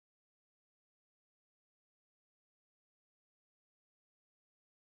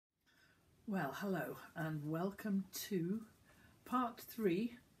Well, hello and welcome to part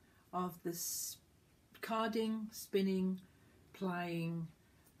 3 of this carding, spinning, plying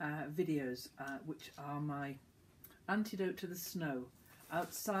videos, which are my antidote to the snow.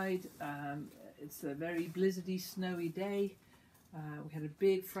 Outside, it's a very blizzardy, snowy day. We had a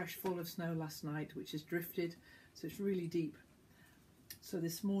big fresh fall of snow last night, which has drifted, so it's really deep. So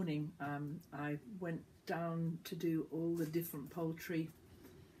this morning I went down to do all the different poultry,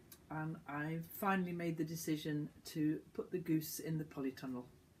 and I finally made the decision to put the goose in the polytunnel.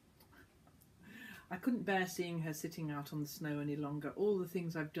 I couldn't bear seeing her sitting out on the snow any longer. All the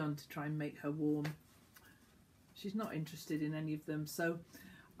things I've done to try and make her warm, she's not interested in any of them. So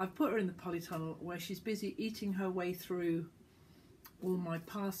I've put her in the polytunnel where she's busy eating her way through all my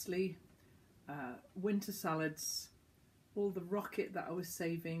parsley, winter salads, all the rocket that I was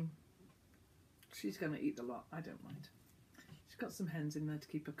saving. She's going to eat a lot, I don't mind. She's got some hens in there to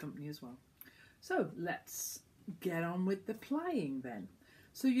keep her company as well. So let's get on with the plying then.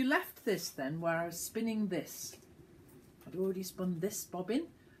 So you left this then where I was spinning this. I'd already spun this bobbin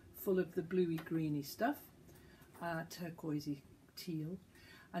full of the bluey greeny stuff, turquoisey teal,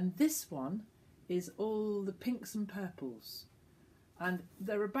 and this one is all the pinks and purples, and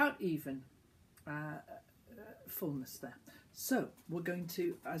they're about even fullness there. So we're going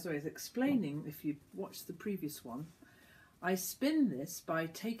to, as I was explaining, if you watched the previous one, I spin this by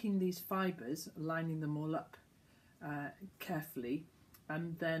taking these fibres, lining them all up carefully,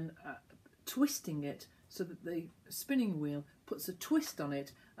 and then twisting it so that the spinning wheel puts a twist on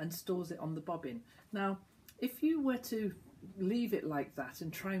it and stores it on the bobbin. Now, if you were to leave it like that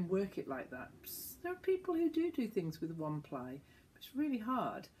and try and work it like that, there are people who do things with one ply. It's really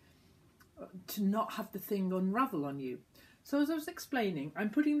hard to not have the thing unravel on you. So as I was explaining,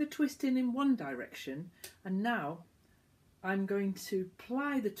 I'm putting the twist in one direction, and now I'm going to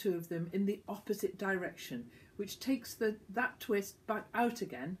ply the two of them in the opposite direction, which takes that twist back out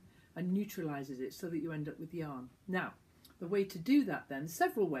again and neutralises it so that you end up with yarn. Now, the way to do that then,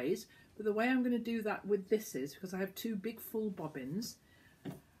 several ways, but the way I'm going to do that with this is, because I have two big full bobbins,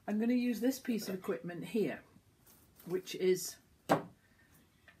 I'm going to use this piece of equipment here, which is,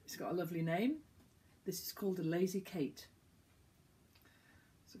 it's got a lovely name. This is called a Lazy Kate.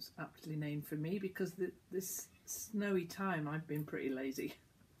 So it's aptly named for me because this snowy time I've been pretty lazy.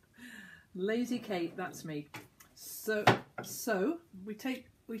 Lazy Kate, that's me. So we take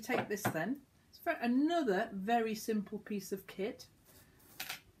this then. It's another very simple piece of kit,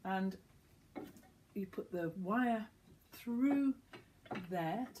 and you put the wire through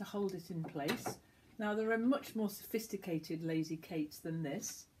there to hold it in place. Now there are much more sophisticated Lazy Kates than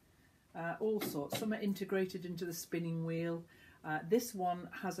this, all sorts. Some are integrated into the spinning wheel. This one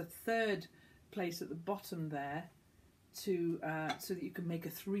has a third place at the bottom there to so that you can make a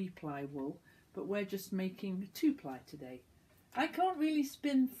 3-ply wool, but we're just making 2-ply today. I can't really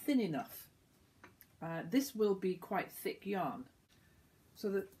spin thin enough. This will be quite thick yarn,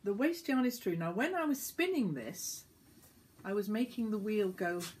 so the waste yarn is true. Now when I was spinning this, I was making the wheel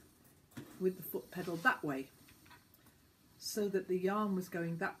go with the foot pedal that way, so that the yarn was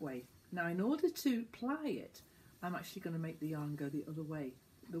going that way. Now in order to ply it, I'm actually going to make the yarn go the other way,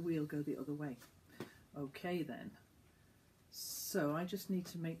 the wheel go the other way. Okay then, so I just need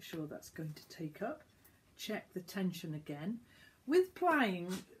to make sure that's going to take up, check the tension again. With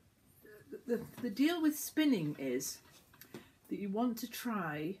plying, the deal with spinning is that you want to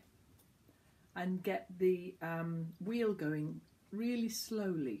try and get the wheel going really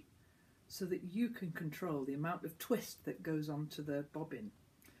slowly so that you can control the amount of twist that goes onto the bobbin.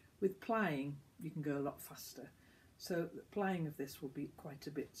 With plying, you can go a lot faster. So the plying of this will be quite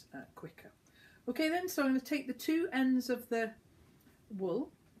a bit quicker. Okay then, so I'm going to take the two ends of the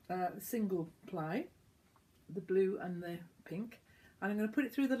wool, single ply, the blue and the pink, and I'm going to put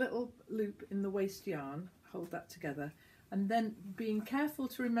it through the little loop in the waste yarn, hold that together, and then being careful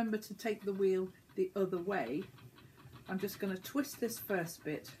to remember to take the wheel the other way, I'm just going to twist this first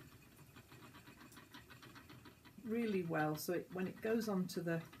bit really well so when it goes onto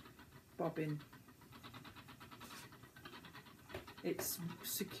the bobbin, it's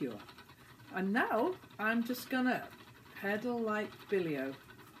secure. And now I'm just gonna pedal like Billy-O,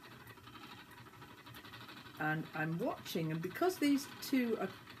 and I'm watching, and because these two are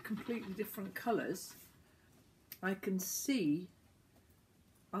completely different colours, I can see,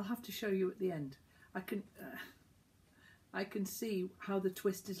 I'll have to show you at the end, I can see how the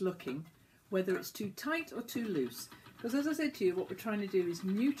twist is looking, whether it's too tight or too loose, because as I said to you, what we're trying to do is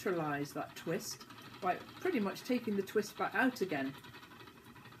neutralise that twist by pretty much taking the twist back out again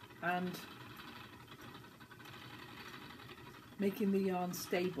and making the yarn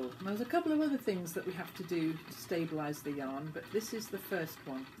stable. And there's a couple of other things that we have to do to stabilise the yarn, but this is the first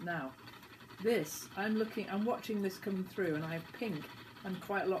one. Now, this, I'm watching this coming through, and I have pink and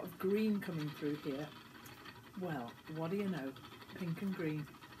quite a lot of green coming through here. Well, what do you know? Pink and green.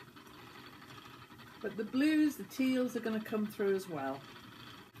 But the blues, the teals are going to come through as well.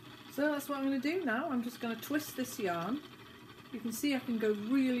 So that's what I'm going to do now. I'm just going to twist this yarn. You can see I can go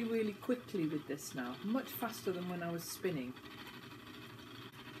really, really quickly with this now, much faster than when I was spinning.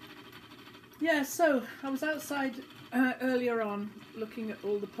 Yeah, so I was outside earlier on looking at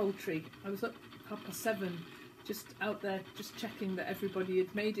all the poultry. I was up 7:30, just out there, just checking that everybody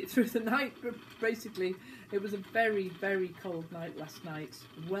had made it through the night. But basically, it was a very, very cold night last night,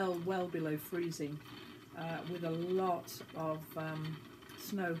 well below freezing, with a lot of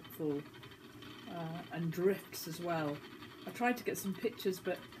snowfall and drifts as well. I tried to get some pictures,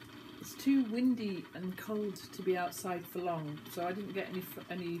 but it's too windy and cold to be outside for long, so I didn't get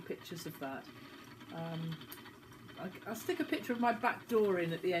any pictures of that. I'll stick a picture of my back door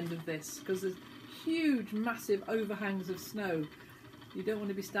in at the end of this, because there's huge, massive overhangs of snow. You don't want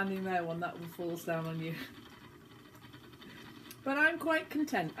to be standing there when that one falls down on you. But I'm quite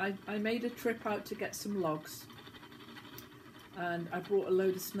content. I made a trip out to get some logs, and I brought a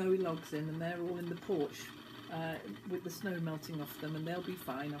load of snowy logs in, and they're all in the porch. With the snow melting off them, and they'll be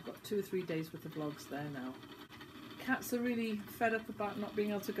fine. I've got 2 or 3 days worth of logs there now. Cats are really fed up about not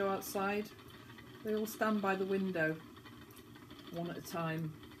being able to go outside. They all stand by the window one at a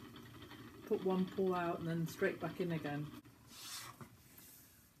time, put one paw out and then straight back in again.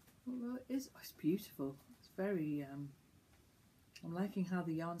 Although it's beautiful. It's very I'm liking how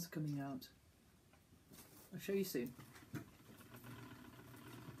the yarn's coming out. I'll show you soon.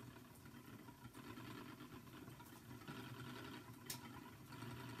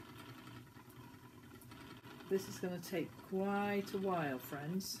 This is going to take quite a while,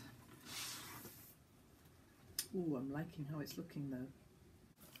 friends. Ooh, I'm liking how it's looking though.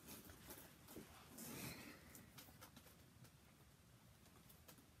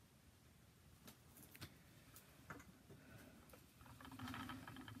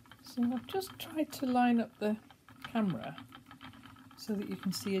 So I've just tried to line up the camera so that you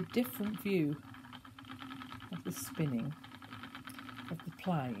can see a different view of the spinning, of the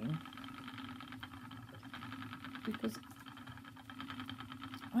plying. Because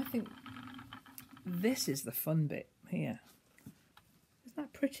I think this is the fun bit here. Isn't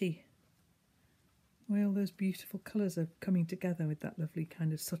that pretty? Where all those beautiful colours are coming together with that lovely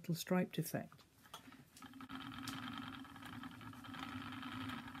kind of subtle striped effect.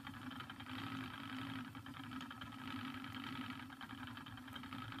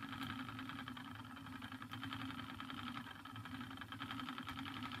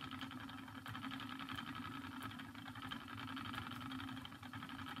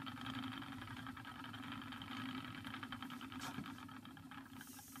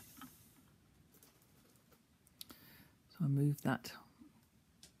 I'll move that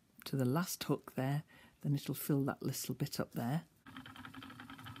to the last hook there, then it'll fill that little bit up there.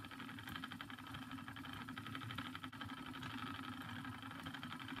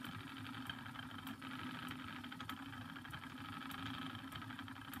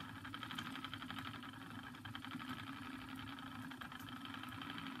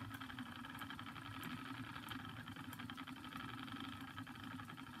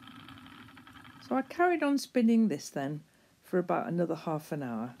 So I carried on spinning this then for about another half an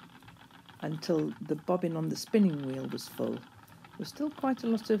hour until the bobbin on the spinning wheel was full. There's still quite a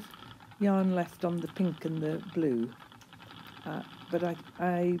lot of yarn left on the pink and the blue, but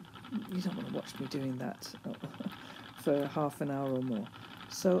you don't want to watch me doing that for half an hour or more.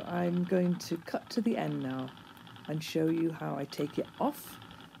 So I'm going to cut to the end now and show you how I take it off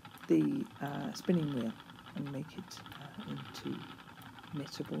the spinning wheel and make it into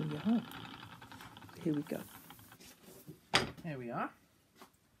knittable yarn. Here we go. There we are.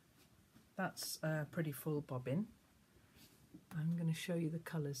 That's a pretty full bobbin. I'm going to show you the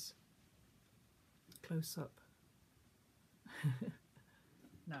colours close up.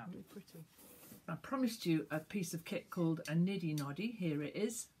 Now, really pretty. I promised you a piece of kit called a Niddy Noddy. Here it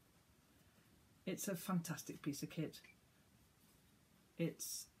is. It's a fantastic piece of kit.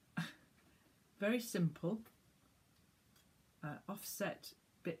 It's very simple, offset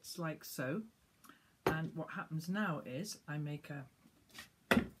bits like so. And what happens now is I make a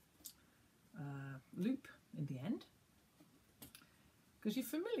loop in the end, because you're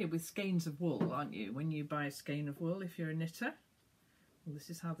familiar with skeins of wool, aren't you? When you buy a skein of wool, if you're a knitter, well, this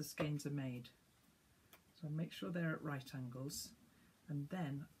is how the skeins are made. So I make sure they're at right angles, and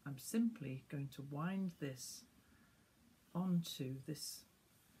then I'm simply going to wind this onto this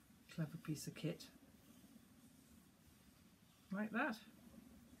clever piece of kit like that.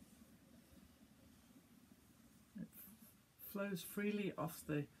 It flows freely off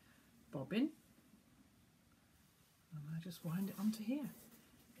the bobbin, and I just wind it onto here.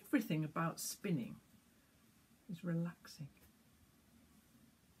 Everything about spinning is relaxing.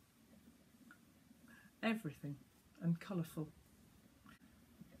 Everything, and colourful.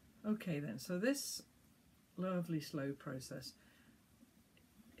 Okay then, so this lovely slow process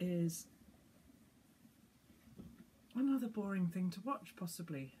is another boring thing to watch,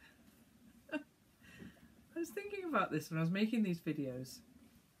 possibly. I was thinking about this when I was making these videos.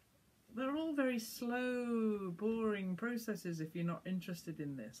 They're all very slow, boring processes if you're not interested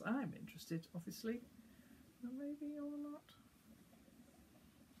in this. I'm interested, obviously, but maybe you're not.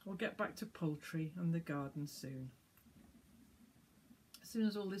 We'll get back to poultry and the garden soon. As soon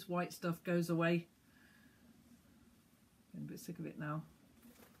as all this white stuff goes away. I'm a bit sick of it now.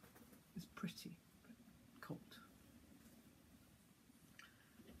 It's pretty, but cold.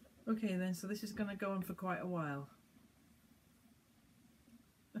 Okay then, so this is going to go on for quite a while.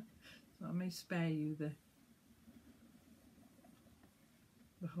 So I may spare you the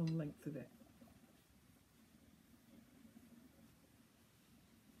whole length of it.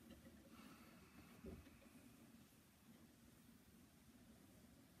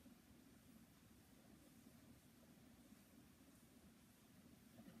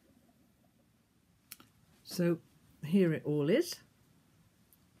 So here it all is.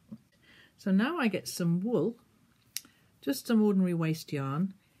 So now I get some wool, just some ordinary waste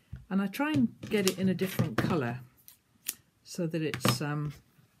yarn, and I try and get it in a different colour so that it's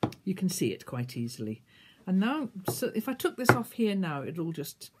you can see it quite easily. And now, so if I took this off here now, it'll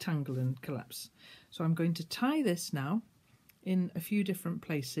just tangle and collapse. So I'm going to tie this now in a few different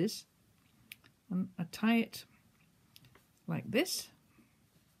places, and I tie it like this.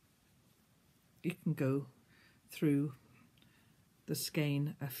 You can go through the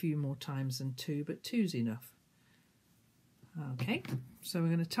skein a few more times than two, but two's enough. Okay, so we're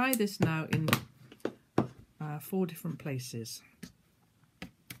going to tie this now in 4 different places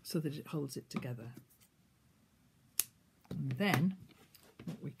so that it holds it together. And then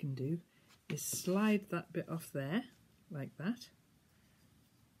what we can do is slide that bit off there like that.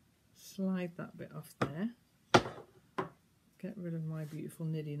 Slide that bit off there. Get rid of my beautiful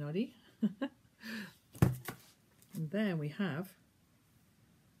niddy noddy. And there we have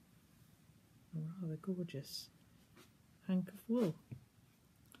a rather gorgeous hank of wool.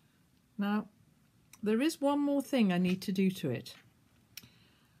 Now, there is one more thing I need to do to it.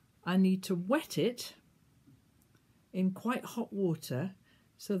 I need to wet it in quite hot water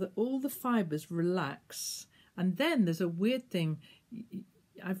so that all the fibres relax. And then there's a weird thing,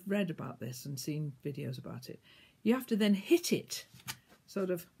 I've read about this and seen videos about it. You have to then hit it sort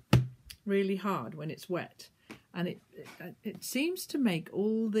of really hard when it's wet. And it seems to make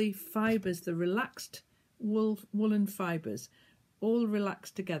all the fibres, the relaxed woolen fibres, all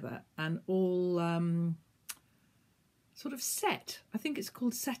relax together and all sort of set. I think it's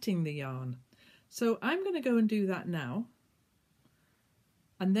called setting the yarn. So I'm going to go and do that now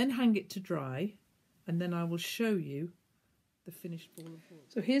and then hang it to dry, and then I will show you the finished ball of wool.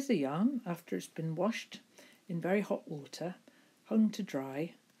 So here's the yarn after it's been washed in very hot water, hung to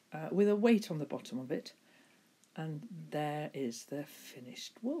dry with a weight on the bottom of it. And there is the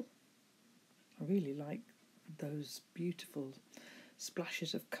finished wool. I really like those beautiful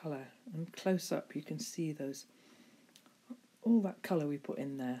splashes of colour, and close up you can see those, all that colour we put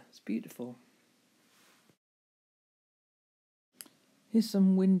in there. It's beautiful. Here's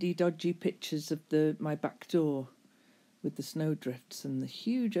some windy, dodgy pictures of my back door with the snowdrifts and the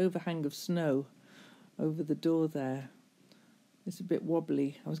huge overhang of snow over the door there. It's a bit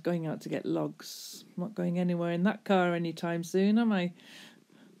wobbly. I was going out to get logs. I'm not going anywhere in that car anytime soon, am I?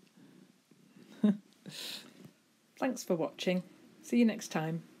 Thanks for watching. See you next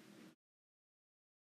time.